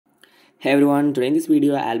Hey everyone, today in this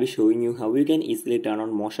video I'll be showing you how you can easily turn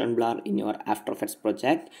on motion blur in your After Effects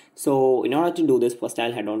project. So in order to do this, first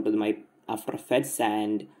I'll head on to my After Effects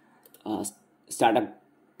and start a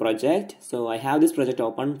project. So I have this project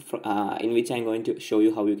open in which I'm going to show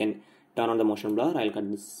you how you can turn on the motion blur. I'll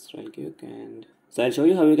cut this right quick and so I'll show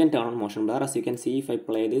you how you can turn on motion blur. As you can see, if I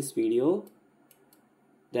play this video,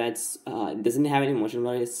 that's it doesn't have any motion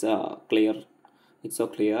blur. It's clear. It's so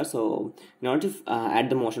clear. So in order to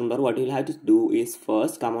add the motion blur, what you'll have to do is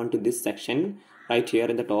first come on to this section right here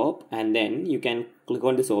in the top, and then you can click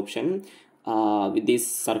on this option with these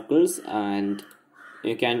circles, and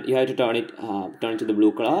you have to turn it to the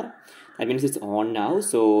blue color. That means it's on now.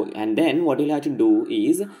 So and then what you'll have to do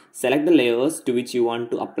is select the layers to which you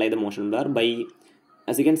want to apply the motion blur. By,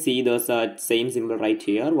 as you can see, there's a same symbol right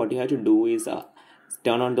here. What you have to do is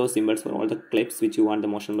turn on those symbols for all the clips which you want the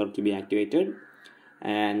motion blur to be activated.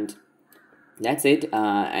 And that's it,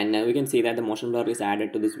 and now we can see that the motion blur is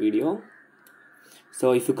added to this video.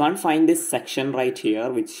 So if you can't find this section right here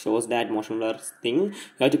which shows that motion blur thing, you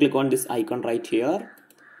have to click on this icon right here,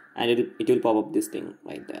 and it will pop up this thing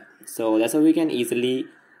right there. So that's how we can easily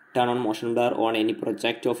turn on motion blur on any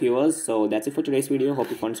project of yours. So that's it for today's video. Hope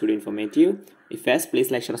you found this video informative. If yes, please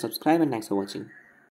like, share, subscribe, and thanks for watching.